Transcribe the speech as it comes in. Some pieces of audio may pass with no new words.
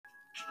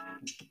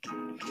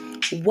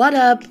What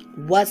up?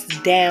 What's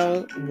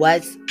down?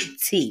 What's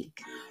tea?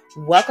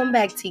 Welcome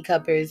back,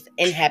 teacuppers,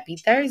 and happy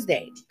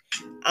Thursday.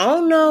 I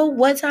don't know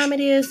what time it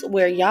is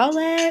where y'all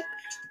at,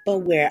 but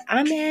where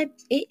I'm at,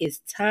 it is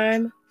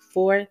time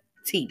for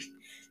tea.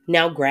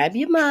 Now grab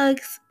your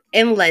mugs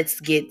and let's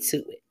get to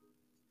it.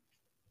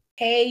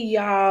 Hey,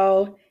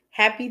 y'all.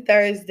 Happy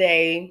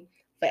Thursday.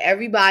 For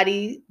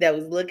everybody that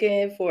was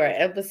looking for an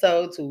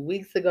episode 2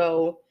 weeks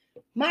ago,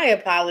 my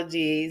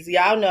apologies.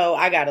 Y'all know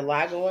I got a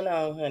lot going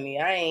on, honey.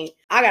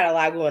 I got a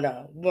lot going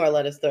on. Moral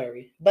of the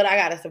story. But I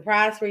got a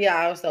surprise for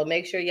y'all, so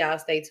make sure y'all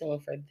stay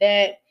tuned for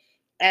that.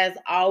 As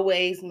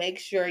always, make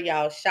sure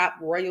y'all shop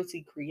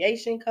Royalty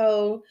Creation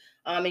Code.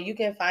 And you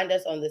can find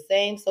us on the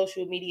same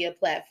social media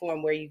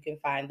platform where you can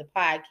find the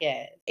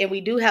podcast. And we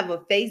do have a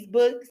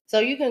Facebook. So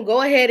you can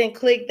go ahead and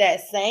click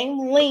that same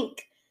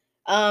link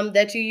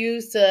that you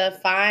use to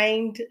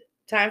find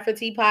Time for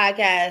Tea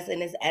podcast.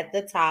 And it's at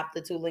the top,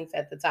 the two links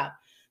at the top.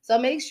 So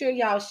make sure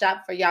y'all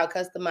shop for y'all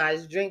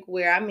customized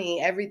drinkware. I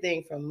mean,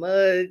 everything from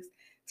mugs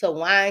to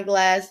wine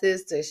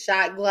glasses to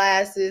shot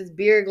glasses,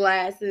 beer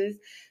glasses.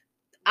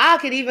 I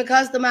could even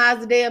customize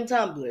the damn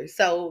tumbler.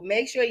 So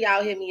make sure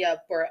y'all hit me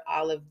up for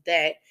all of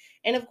that.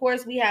 And of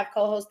course, we have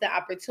co-hosted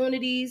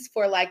opportunities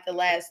for like the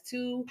last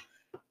 2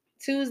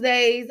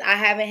 Tuesdays. I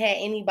haven't had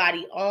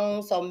anybody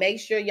on. So make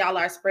sure y'all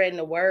are spreading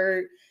the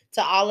word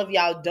to all of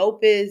y'all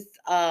dopest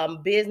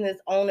business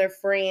owner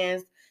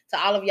friends, to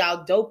all of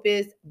y'all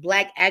dopest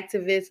Black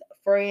activist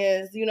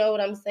friends. You know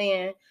what I'm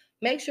saying?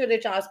 Make sure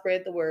that y'all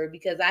spread the word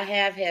because I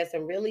have had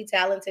some really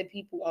talented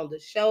people on the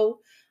show.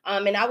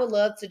 And I would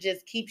love to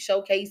just keep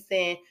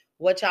showcasing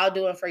what y'all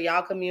doing for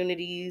y'all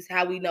communities,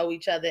 how we know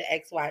each other,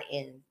 X, Y,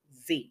 and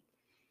Z.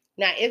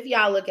 Now, if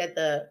y'all look at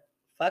the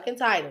fucking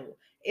title,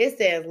 it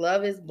says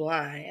Love is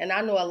Blind. And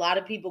I know a lot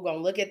of people gonna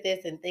look at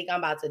this and think I'm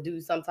about to do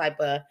some type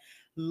of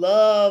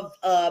love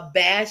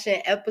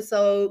bashing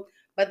episode,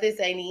 but this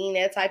ain't even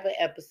that type of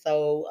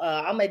episode.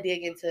 I'm gonna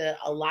dig into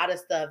a lot of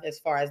stuff as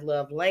far as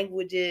love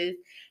languages,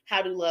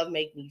 how do love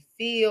make me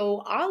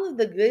feel, all of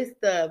the good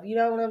stuff, you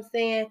know what I'm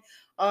saying?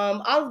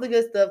 All of the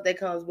good stuff that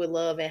comes with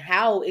love and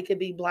how it could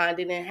be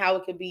blinding and how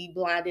it could be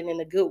blinding in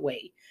a good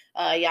way.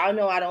 Y'all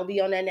know I don't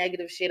be on that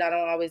negative shit. I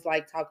don't always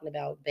like talking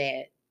about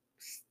bad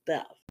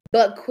stuff.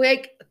 But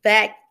quick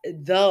fact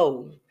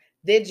though,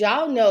 did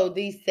y'all know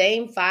these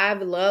same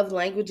 5 love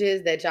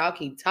languages that y'all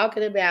keep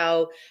talking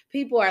about?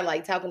 People are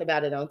like talking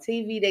about it on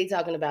TV, they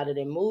talking about it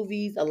in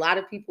movies. A lot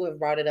of people have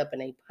brought it up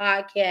in a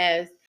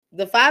podcast.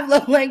 The 5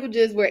 love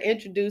languages were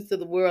introduced to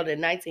the world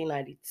in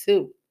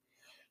 1992.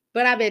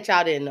 But I bet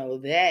y'all didn't know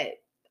that.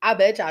 I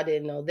bet y'all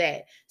didn't know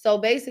that. So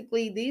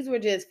basically, these were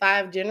just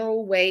 5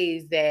 general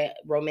ways that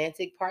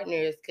romantic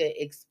partners could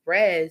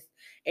express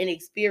and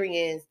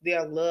experience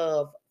their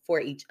love for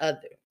each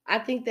other. I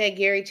think that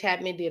Gary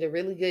Chapman did a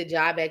really good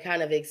job at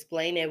kind of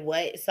explaining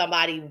what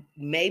somebody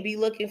may be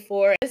looking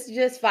for. It's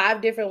just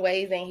 5 different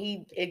ways, and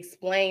he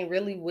explained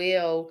really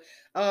well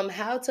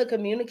how to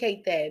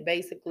communicate that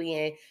basically,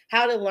 and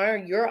how to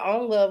learn your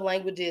own love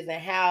languages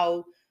and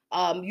how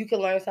you can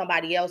learn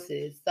somebody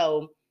else's.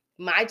 So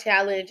my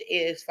challenge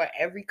is for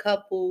every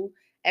couple,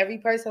 every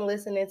person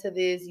listening to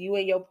this, you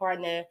and your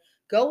partner,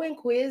 go and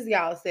quiz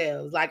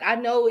yourselves. Like I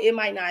know it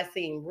might not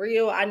seem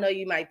real. I know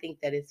you might think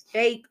that it's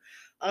fake.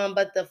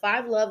 But the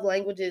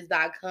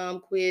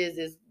 5lovelanguages.com quiz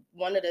is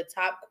one of the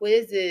top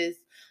quizzes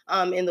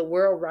in the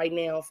world right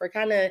now for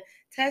kind of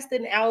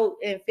testing out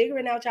and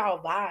figuring out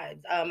y'all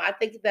vibes. I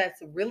think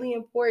that's really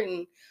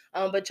important.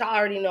 But y'all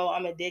already know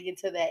I'm gonna dig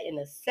into that in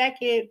a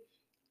second.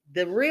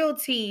 The real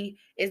tea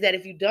is that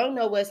if you don't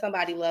know what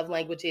somebody love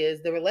language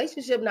is, the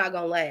relationship not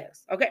gonna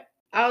last. Okay.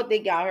 I don't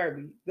think y'all heard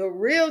me. The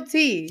real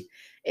tea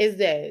is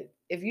that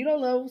if you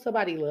don't know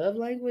somebody love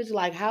language,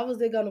 like how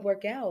is it gonna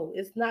work out?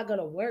 It's not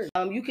gonna work.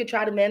 You could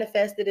try to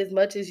manifest it as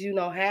much as you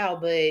know how,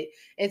 but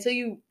until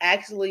you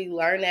actually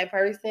learn that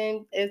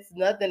person, it's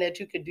nothing that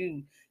you could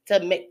do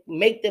to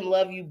make them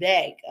love you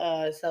back.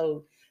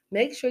 So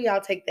make sure y'all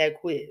take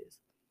that quiz.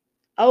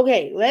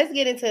 Okay, let's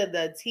get into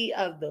the tea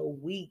of the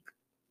week.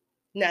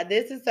 Now,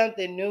 this is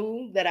something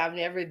new that I've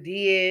never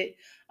did.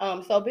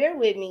 So bear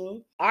with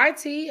me. Our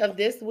tea of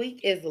this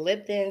week is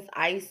Lipton's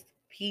iced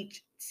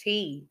peach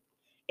tea.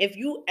 If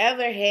you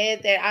ever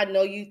had that, I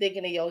know you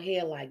thinking in your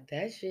head like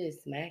that shit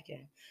is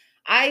smacking.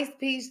 Iced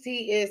peach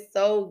tea is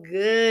so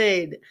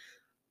good.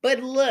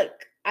 But look,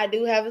 I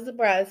do have a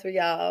surprise for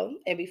y'all.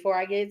 And before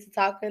I get to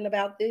talking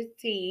about this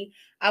tea,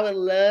 I would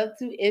love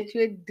to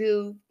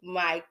introduce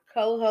my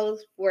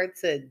co-host for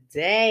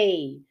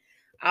today.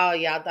 Oh,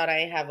 y'all thought I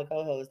ain't have a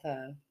co-host,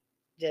 huh?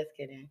 Just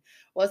kidding.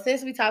 Well,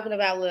 since we talking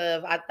about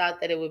love, I thought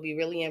that it would be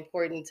really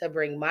important to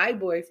bring my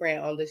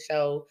boyfriend on the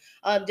show,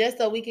 just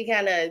so we can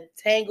kind of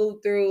tangle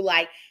through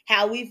like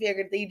how we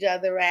figured each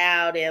other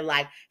out and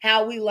like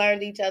how we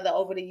learned each other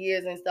over the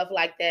years and stuff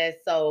like that.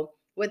 So,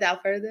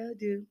 without further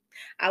ado,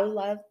 I would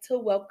love to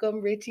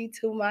welcome Richie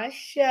to my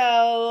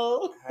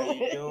show. How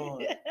you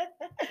doing?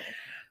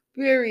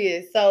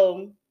 Period.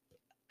 So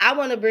I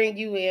want to bring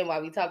you in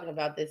while we talking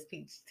about this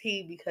peach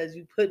tea because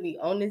you put me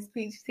on this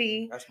peach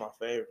tea. That's my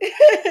favorite.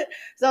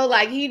 So,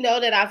 like, he know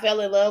that I fell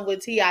in love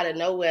with tea out of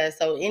nowhere.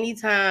 So,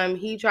 anytime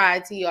he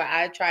tried tea or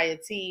I try a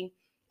tea,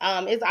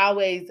 it's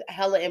always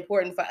hella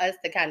important for us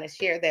to kind of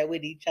share that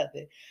with each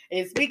other.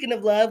 And speaking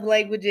of love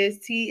languages,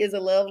 tea is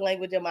a love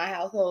language in my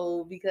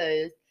household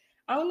because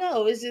I don't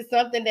know, it's just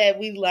something that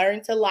we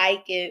learn to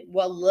like and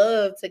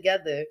love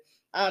together.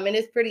 And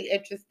it's pretty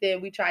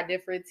interesting. We try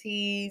different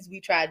teas,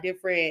 we try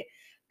different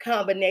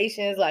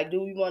combinations, like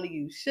do we want to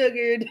use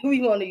sugar, do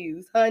we want to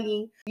use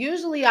honey.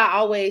 Usually I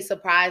always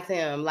surprise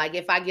him, like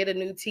if I get a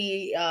new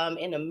tea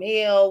in the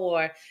mail,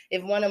 or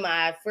if one of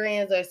my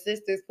friends or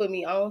sisters put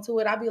me on to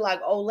it, I'll be like,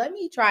 oh, let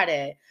me try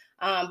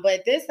that.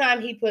 But this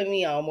time he put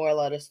me on, moral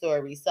of the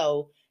story.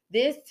 So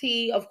this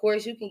tea, of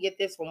course, you can get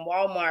this from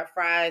Walmart,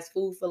 Fry's,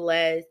 Food for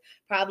Less,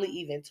 probably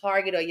even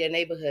Target or your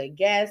neighborhood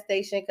gas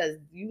station, because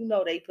you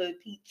know they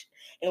put peach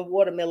and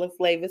watermelon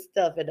flavored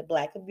stuff in the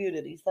Black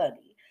community,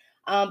 honey.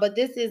 But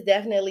this is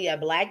definitely a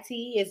black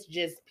tea. It's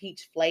just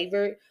peach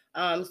flavored.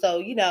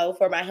 So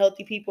for my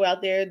healthy people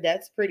out there,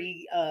 that's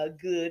pretty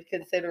good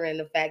considering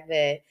the fact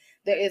that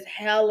there is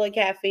hella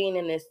caffeine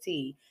in this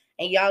tea.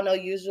 And y'all know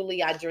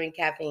usually I drink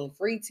caffeine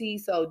free tea,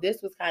 so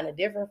this was kind of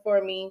different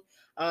for me.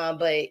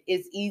 But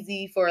it's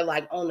easy for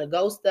like on the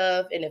go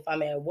stuff, and if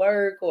I'm at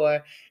work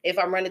or if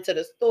I'm running to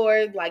the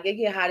store, like it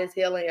get hot as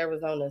hell in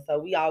Arizona, so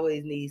we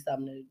always need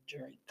something to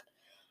drink.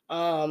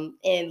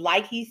 And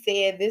like he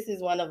said, this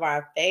is one of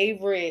our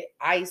favorite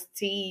iced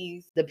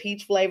teas, the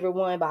peach flavor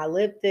one by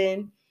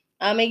Lipton.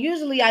 And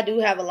usually I do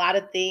have a lot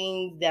of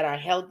things that are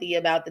healthy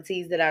about the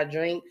teas that I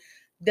drink.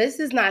 This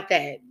is not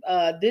that.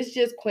 This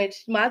just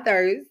quenched my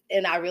thirst,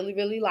 and I really,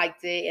 really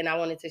liked it, and I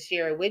wanted to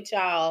share it with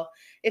y'all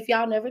if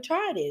y'all never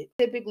tried it.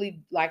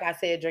 Typically, like I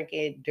said, drink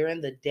it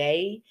during the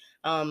day.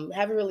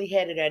 Haven't really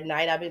had it at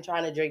night. I've been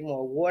trying to drink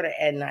more water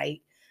at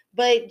night.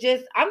 But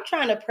just, I'm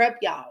trying to prep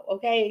y'all,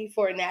 okay,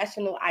 for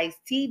National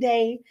Iced Tea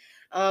Day,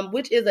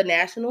 which is a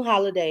national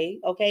holiday,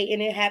 okay,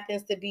 and it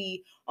happens to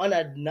be on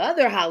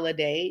another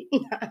holiday,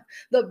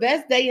 the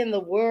best day in the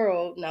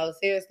world. No,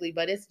 seriously,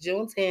 but it's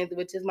June 10th,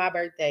 which is my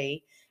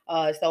birthday.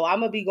 So I'm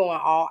gonna be going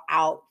all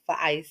out for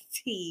iced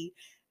tea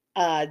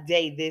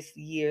day this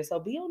year. So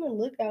be on the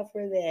lookout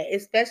for that,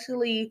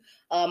 especially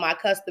my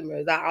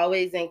customers. I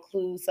always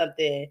include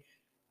something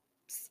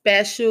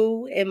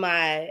special in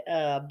my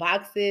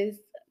boxes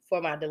for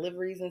my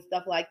deliveries and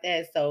stuff like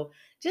that. So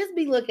just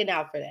be looking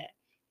out for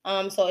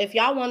that. So if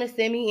y'all want to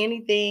send me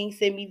anything,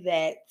 send me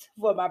that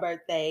for my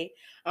birthday.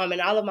 And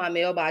all of my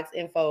mailbox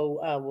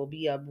info will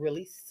be up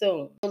really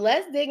soon. So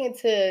let's dig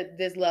into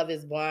this Love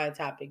is Blind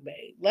topic,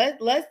 babe.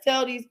 Let's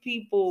tell these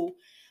people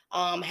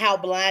how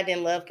blind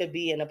in love could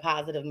be in a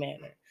positive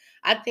manner.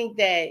 I think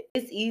that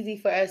it's easy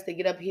for us to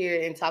get up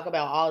here and talk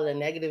about all the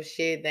negative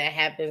shit that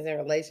happens in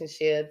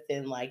relationships,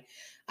 and like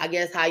I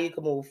guess how you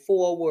can move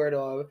forward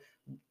or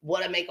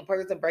what to make a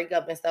person break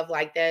up and stuff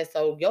like that.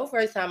 So your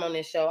first time on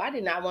this show, I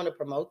did not want to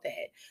promote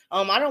that.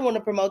 I don't want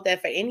to promote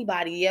that for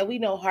anybody. Yeah, we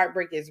know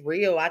heartbreak is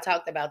real. I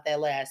talked about that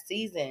last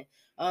season.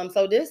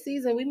 So this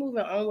season we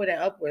moving onward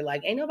and upward.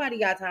 Like ain't nobody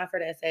got time for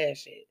that sad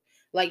shit.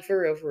 Like for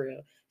real, for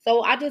real.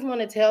 So I just want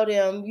to tell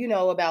them,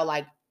 about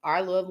like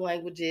our love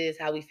languages,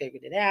 how we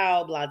figured it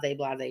out, blah, blah,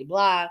 blah, blah,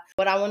 blah.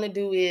 What I want to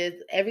do is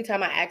every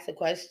time I ask a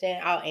question,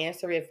 I'll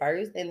answer it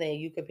first, and then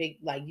you could pick,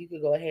 like, you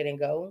could go ahead and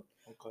go.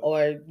 Okay.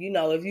 Or,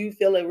 if you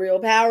feel it real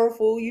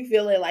powerful, you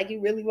feel it like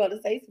you really want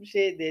to say some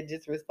shit, then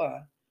just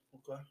respond.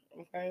 Okay.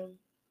 Okay.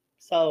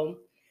 So,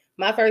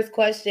 my first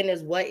question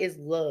is, what is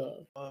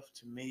love? Love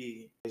to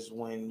me is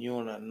when you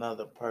and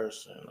another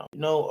person,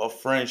 a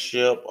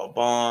friendship, a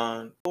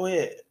bond. Go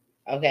ahead.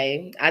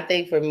 Okay. I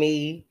think for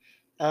me,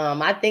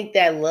 I think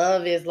that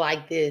love is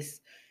like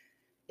this.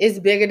 It's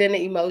bigger than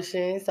the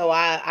emotion. So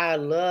I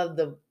love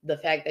the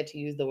fact that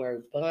you use the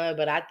word bond,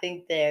 but I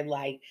think that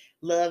like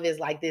love is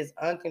like this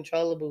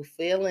uncontrollable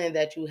feeling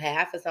that you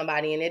have for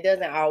somebody, and it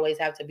doesn't always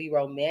have to be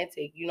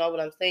romantic. You know what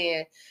I'm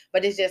saying?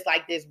 But it's just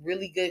like this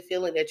really good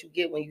feeling that you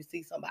get when you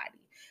see somebody.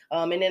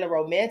 And in a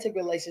romantic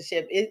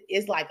relationship,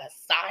 it's like a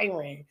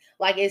siren.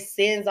 Like it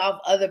sends off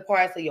other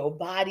parts of your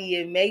body.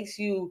 It makes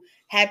you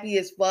happy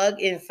as fuck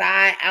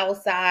inside,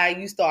 outside.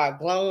 You start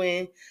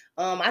glowing.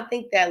 I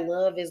think that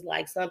love is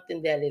like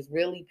something that is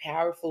really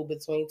powerful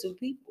between two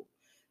people.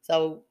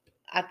 So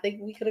I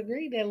think we could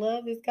agree that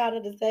love is kind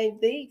of the same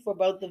thing for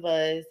both of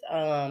us.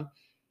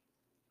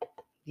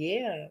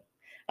 Yeah.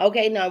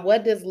 Okay, now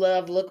what does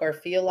love look or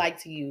feel like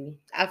to you?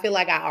 I feel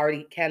like I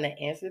already kind of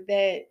answered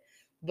that.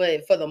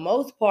 But for the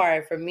most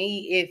part, for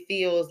me, it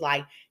feels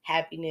like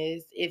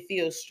happiness. It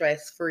feels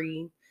stress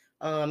free.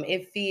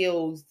 It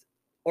feels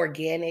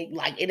organic.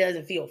 Like it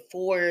doesn't feel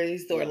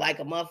forced or like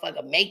a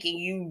motherfucker making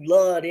you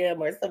love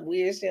them or some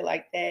weird shit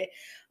like that.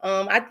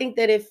 I think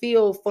that it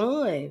feels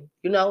fun,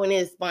 and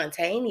it's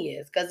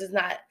spontaneous because it's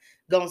not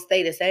gonna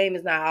stay the same.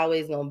 It's not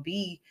always gonna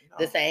be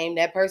the same.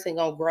 That person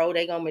gonna grow,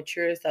 they gonna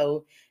mature.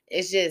 So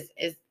it's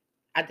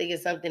I think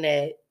it's something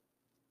that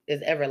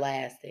is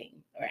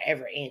everlasting or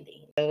ever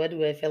ending. So what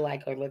do it feel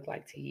like or look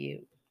like to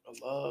you?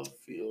 Love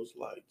feels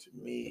like to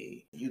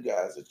me, you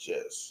guys are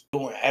just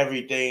doing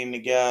everything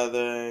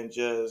together and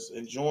just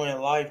enjoying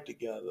life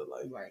together.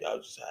 Like Right. y'all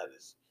just had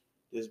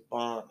this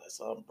bond that's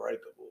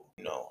unbreakable.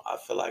 I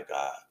feel like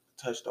I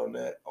touched on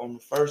that on the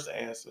first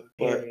answer,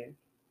 but Period.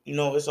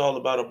 it's all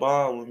about a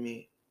bond with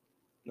me.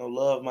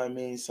 Love might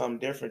mean something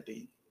different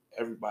to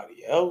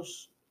everybody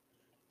else,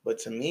 but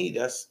to me,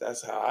 that's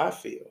how I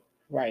feel.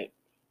 Right.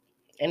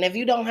 And if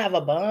you don't have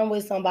a bond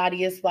with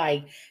somebody, it's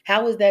like,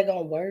 how is that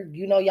gonna work?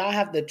 Y'all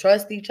have to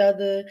trust each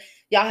other.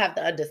 Y'all have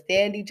to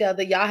understand each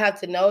other. Y'all have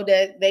to know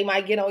that they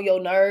might get on your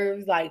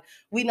nerves. Like,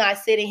 we not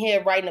sitting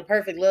here writing a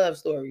perfect love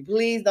story.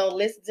 Please don't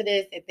listen to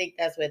this and think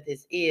that's what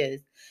this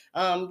is.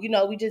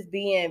 We just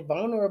being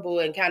vulnerable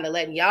and kind of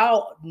letting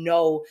y'all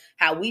know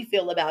how we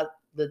feel about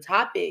the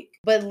topic.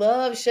 But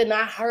love should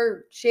not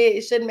hurt. Shit,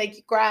 it shouldn't make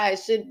you cry. It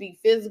shouldn't be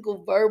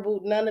physical,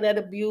 verbal, none of that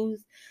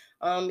abuse.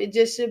 It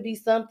just should be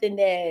something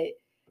that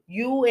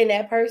you and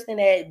that person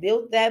that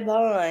built that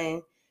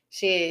bond,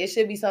 shit, it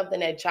should be something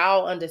that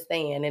y'all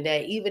understand, and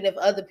that even if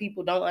other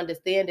people don't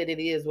understand it, it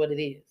is what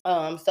it is.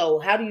 So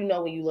how do you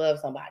know when you love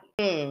somebody?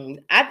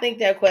 I think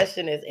that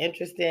question is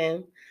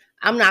interesting.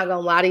 I'm not gonna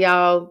lie to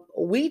y'all.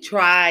 We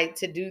tried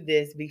to do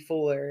this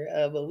before,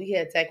 but we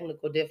had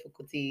technical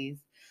difficulties.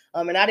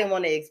 And I didn't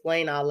want to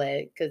explain all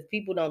that because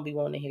people don't be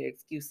wanting to hear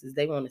excuses.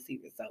 They want to see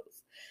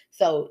results.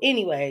 So,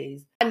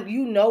 anyways,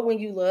 you know when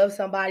you love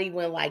somebody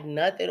when like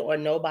nothing or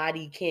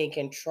nobody can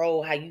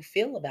control how you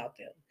feel about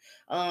them.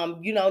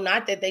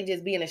 Not that they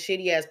just being a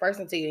shitty ass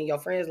person to you and your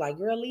friends like,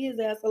 girl, leave his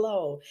ass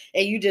alone.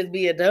 And you just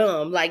be a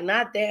dumb. Like,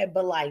 not that,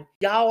 but like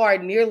y'all are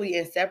nearly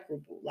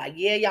inseparable. Like,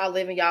 yeah, y'all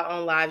living y'all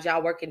own lives,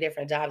 y'all working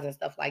different jobs and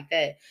stuff like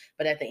that.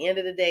 But at the end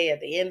of the day, at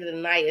the end of the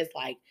night, it's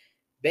like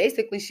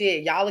basically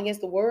shit, y'all against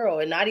the world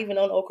and not even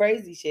on no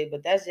crazy shit.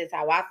 But that's just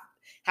how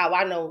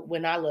I know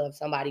when I love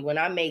somebody, when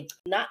I make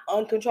not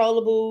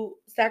uncontrollable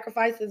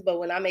sacrifices, but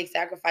when I make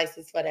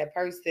sacrifices for that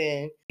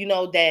person,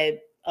 that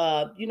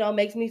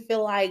makes me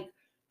feel like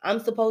I'm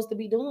supposed to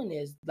be doing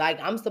this. Like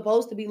I'm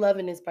supposed to be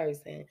loving this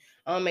person.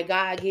 And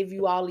God give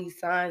you all these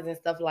signs and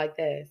stuff like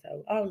that.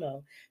 So I don't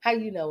know. How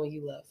you know when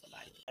you love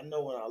somebody? I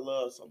know when I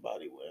love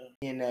somebody, when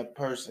me and that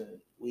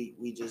person,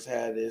 we just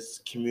had this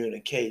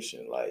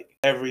communication. Like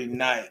every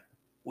night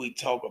we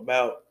talk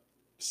about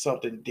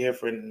something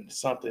different,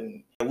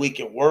 something that we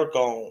can work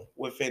on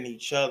within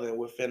each other and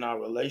within our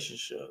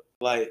relationship.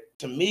 Like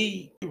to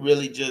me, we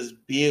really just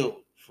build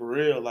for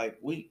real. Like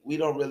we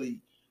don't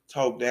really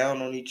talk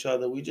down on each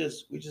other. We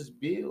just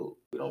build.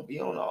 We don't be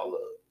on all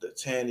of the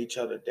tearing each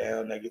other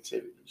down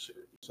negativity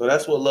shit. So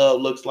that's what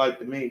love looks like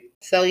to me.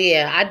 So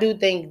yeah, I do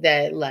think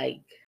that like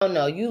I don't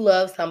know, you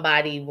love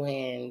somebody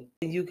when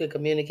you can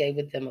communicate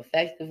with them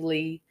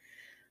effectively,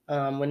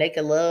 when they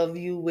can love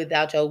you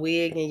without your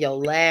wig and your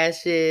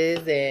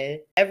lashes and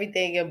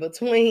everything in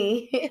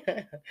between.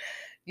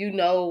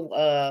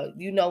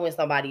 When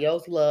somebody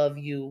else love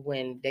you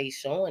when they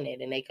showing it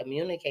and they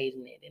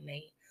communicating it and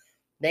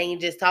they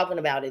ain't just talking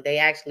about it, they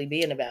actually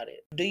being about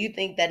it. Do you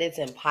think that it's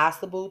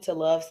impossible to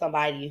love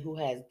somebody who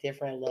has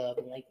different love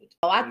language?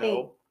 Oh, I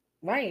think No.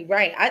 right.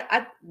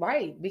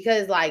 Right.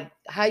 Because like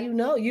how you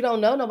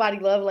don't know nobody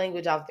love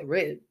language off the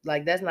rip.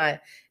 Like that's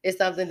not it's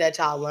something that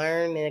y'all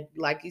learn and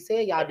like you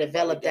said, y'all Everybody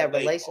develop got that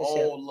their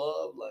relationship. own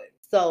love language.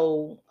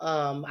 So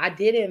I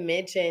didn't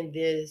mention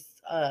this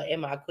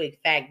in my quick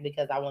fact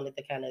because I wanted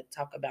to kind of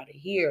talk about it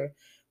here.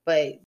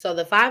 But so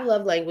the 5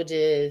 love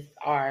languages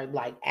are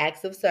like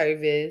acts of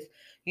service.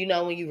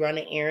 When you run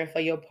an errand for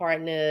your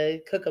partner,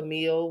 cook a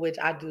meal, which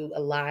I do a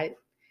lot.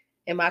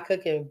 Am I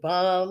cooking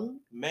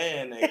bomb?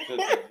 Man, that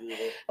cooking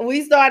good.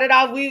 We started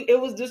off, it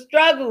was the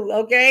struggle,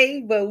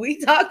 okay? But we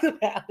talked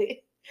about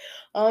it.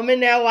 And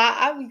now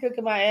I be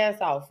cooking my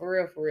ass off for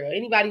real, for real.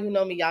 Anybody who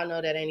know me, y'all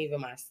know that ain't even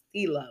my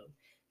stilo.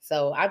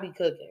 So I be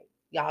cooking.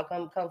 Y'all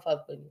come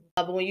fuck with me.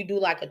 But when you do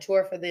like a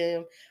chore for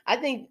them, I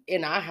think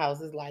in our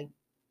house it's like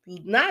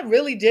not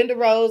really gender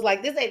roles.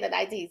 Like this ain't the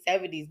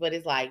 1970s, but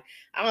it's like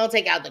I don't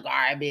take out the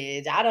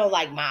garbage. I don't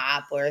like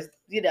mop or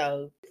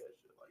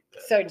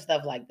certain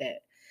stuff like that.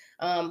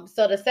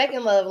 So the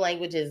second love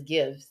language is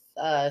gifts.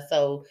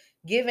 So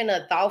giving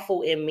a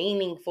thoughtful and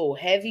meaningful,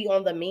 heavy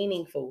on the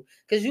meaningful,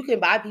 because you can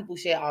buy people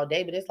shit all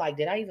day, but it's like,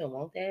 did I even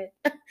want that?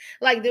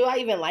 Like, do I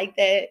even like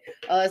that?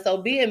 So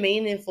being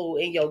meaningful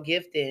in your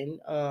gifting,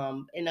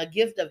 and a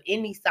gift of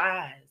any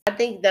size. I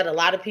think that a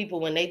lot of people,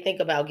 when they think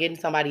about getting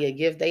somebody a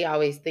gift, they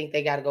always think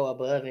they got to go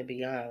above and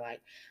beyond.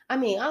 Like, I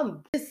mean,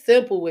 it's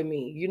simple with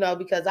me,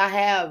 because I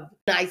have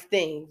nice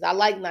things. I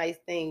like nice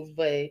things,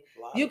 but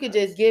you could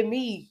just give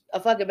me a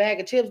fucking bag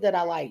of chips that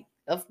I like.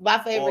 My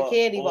favorite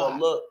candy bar.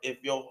 Look,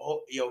 if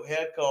your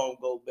hair comb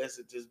go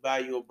best, just buy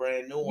you a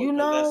brand new one You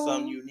because that's know,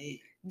 something you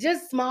need.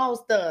 just small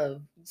stuff,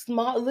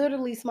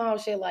 literally small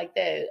shit like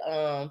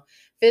that.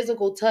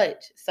 Physical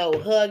touch,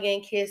 so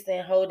hugging,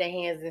 kissing, holding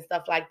hands, and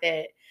stuff like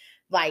that.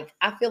 Like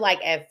I feel like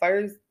at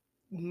first,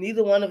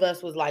 neither one of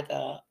us was like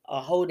a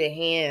holding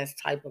hands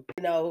type of.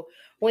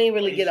 We didn't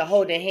really get a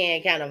holding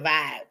hand kind of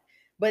vibe.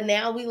 But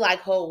now we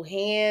like hold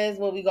hands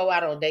when we go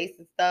out on dates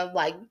and stuff.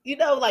 Like,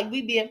 like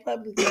we be in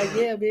public like,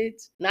 yeah,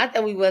 bitch. Not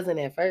that we wasn't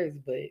at first,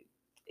 but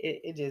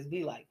it just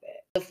be like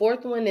that. The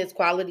fourth one is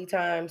quality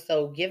time.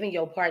 So giving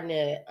your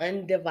partner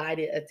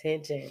undivided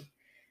attention.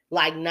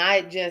 Like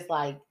not just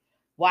like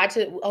watch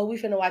it. Oh, we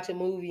finna watch a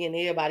movie and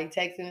everybody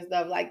texting and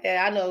stuff like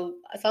that. I know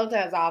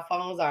sometimes our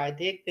phones are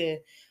addicting,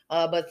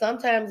 but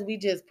sometimes we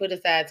just put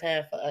aside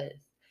time for us.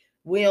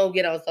 We don't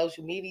get on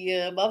social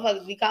media.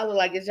 Motherfuckers be calling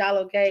like, is y'all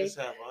okay? Just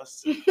have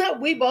us.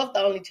 We both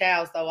the only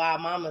child, so our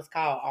mamas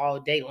call all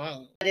day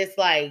long. But it's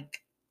like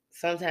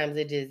sometimes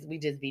we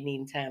just be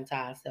needing time to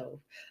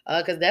ourselves.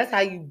 Cause that's how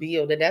you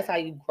build and that's how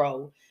you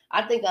grow.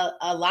 I think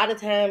a lot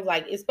of times,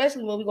 like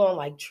especially when we go on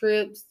like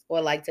trips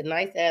or like to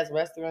nice ass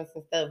restaurants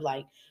and stuff,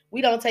 like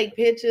we don't take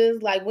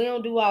pictures, like we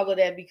don't do all of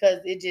that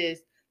because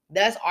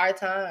that's our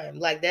time.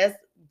 Like that's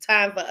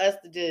time for us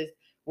to just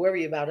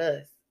worry about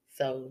us.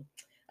 So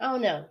I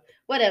don't know.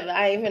 Whatever,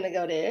 I ain't gonna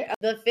go there.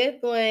 The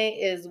fifth one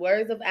is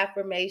words of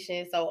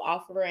affirmation. So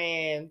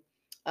offering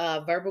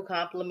verbal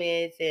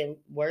compliments and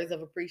words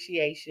of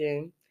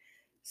appreciation.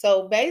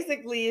 So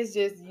basically, it's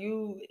just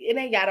it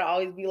ain't gotta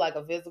always be like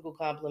a physical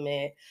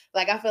compliment.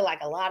 Like I feel like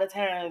a lot of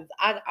times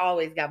I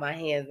always got my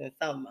hands in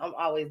something. I'm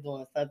always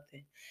doing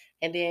something.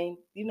 And then,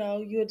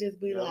 you'll just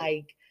be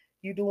like,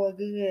 you doing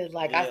good.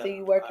 Like I see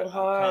you working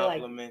hard. I like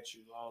compliment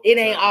you all the it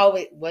ain't time.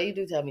 always well, you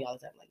do tell me all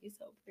the time, like you're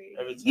so pretty.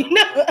 Every time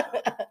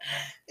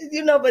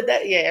But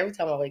every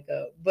time I wake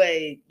up. But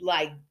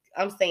like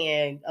I'm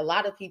saying, a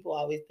lot of people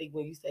always think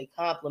when you say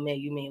compliment,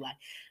 you mean like,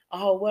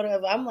 oh,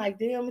 whatever. I'm like,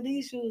 damn,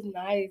 these shoes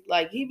nice.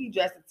 Like he be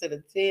dressing to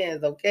the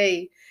tens,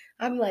 okay?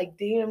 I'm like,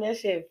 damn, that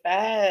shit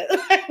fat.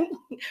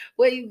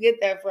 Where you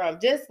get that from?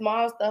 Just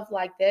small stuff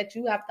like that.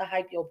 You have to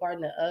hype your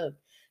partner up.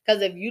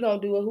 Because if you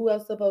don't do it, who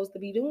else supposed to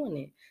be doing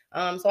it?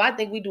 So I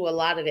think we do a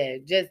lot of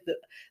that. Just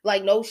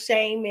like no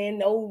shaming,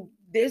 no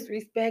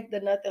disrespect or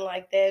nothing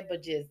like that,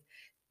 but just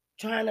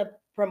trying to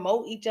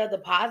promote each other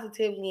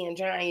positively and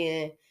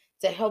trying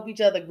to help each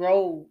other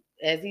grow,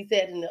 as he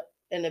said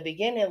in the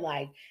beginning,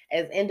 like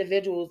as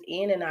individuals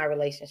and in our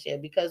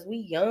relationship, because we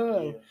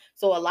young. Yeah.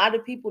 So a lot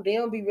of people, they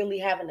don't be really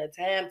having the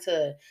time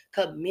to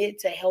commit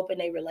to helping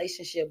their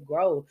relationship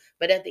grow.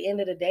 But at the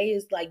end of the day,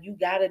 it's like you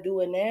gotta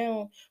do it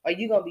now or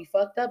you're gonna be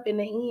fucked up in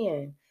the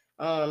end.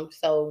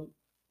 So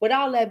with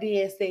all that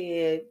being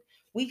said,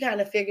 we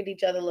kind of figured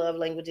each other love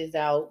languages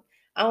out.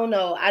 I don't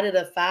know, out of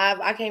the 5,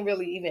 I can't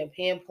really even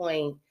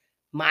pinpoint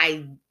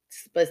my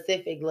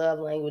specific love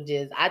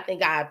languages. I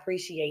think I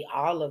appreciate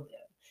all of them.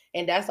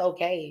 And that's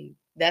okay.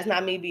 That's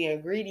not me being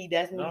greedy.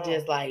 That's me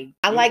just like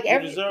I like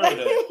every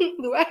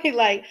right.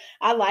 Like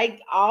I like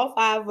all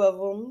 5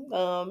 of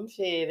them.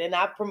 Shit, and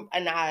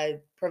I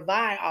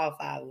provide all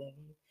 5 of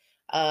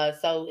them.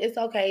 So it's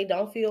okay.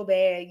 Don't feel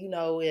bad.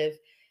 If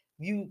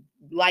you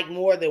like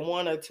more than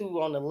 1 or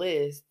 2 on the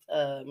list.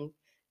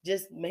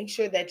 Just make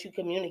sure that you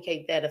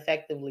communicate that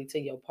effectively to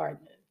your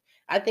partner.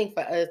 I think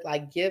for us,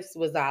 like gifts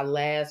was our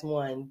last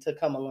one to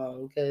come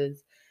along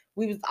because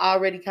we was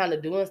already kind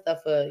of doing stuff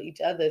for each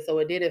other, so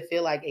it didn't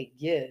feel like a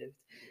gift.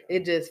 Yeah.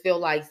 It just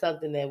felt like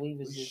something that we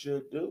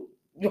should do.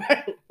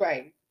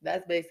 Right.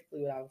 That's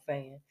basically what I was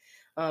saying.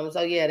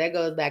 So yeah, that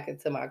goes back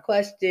into my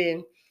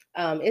question.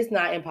 It's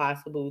not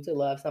impossible to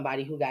love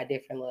somebody who got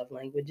different love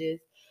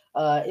languages.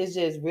 It's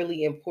just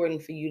really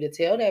important for you to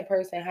tell that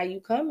person how you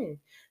coming.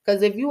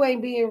 Because if you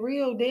ain't being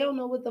real, they don't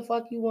know what the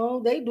fuck you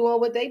want. They doing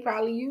what they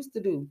probably used to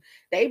do.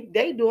 They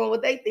doing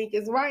what they think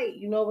is right.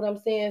 You know what I'm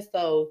saying?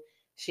 So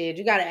shit,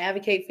 you gotta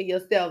advocate for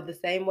yourself the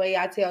same way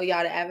I tell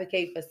y'all to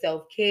advocate for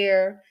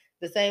self-care,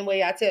 the same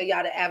way I tell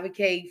y'all to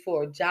advocate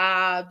for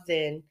jobs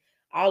and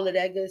all of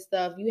that good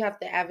stuff. You have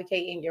to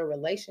advocate in your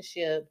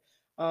relationship,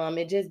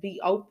 and just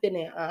be open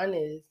and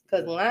honest.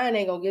 Because lying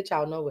ain't gonna get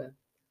y'all nowhere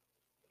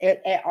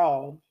at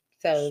all.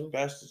 So it's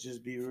best to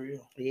just be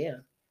real. Yeah.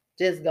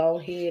 Just go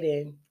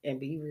ahead and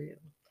be real.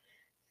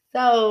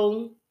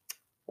 So,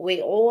 with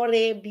all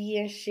that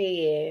being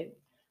said,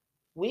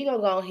 we gonna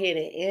go ahead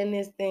and end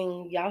this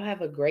thing. Y'all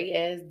have a great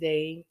ass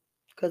day,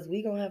 cause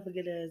we gonna have a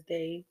good ass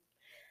day.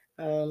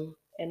 And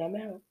I'm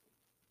out.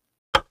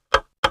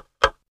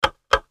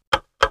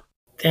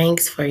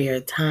 Thanks for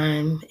your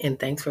time and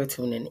thanks for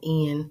tuning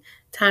in.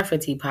 Time for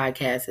Tea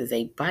Podcast is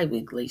a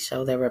bi-weekly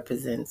show that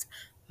represents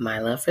my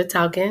love for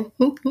talking.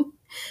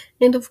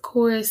 And of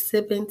course,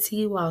 sipping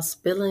tea while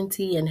spilling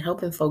tea and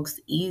helping folks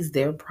ease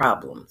their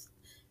problems.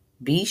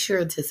 Be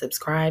sure to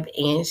subscribe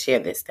and share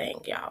this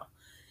thing, y'all.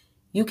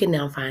 You can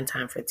now find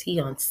Time for Tea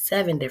on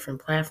 7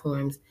 different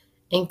platforms,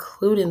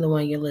 including the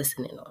one you're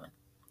listening on.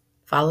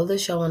 Follow the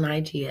show on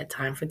IG at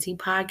Time for Tea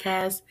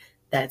Podcast.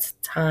 That's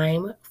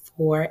Time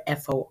for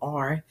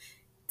FORTEA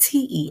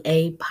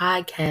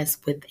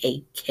Podcast with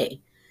a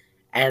K.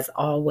 As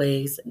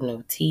always,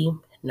 no tea,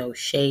 no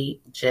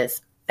shade,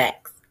 just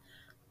facts.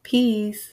 Peace.